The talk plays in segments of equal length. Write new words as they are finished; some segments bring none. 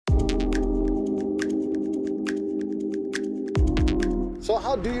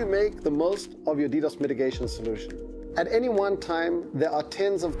how do you make the most of your DDoS mitigation solution? At any one time, there are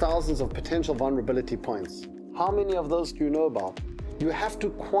tens of thousands of potential vulnerability points. How many of those do you know about? You have to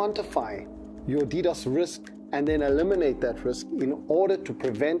quantify your DDoS risk and then eliminate that risk in order to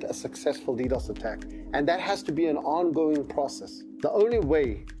prevent a successful DDoS attack. And that has to be an ongoing process. The only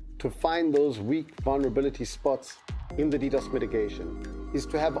way to find those weak vulnerability spots in the DDoS mitigation is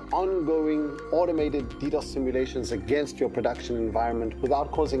to have ongoing automated DDoS simulations against your production environment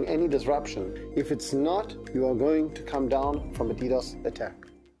without causing any disruption. If it's not, you are going to come down from a DDoS attack.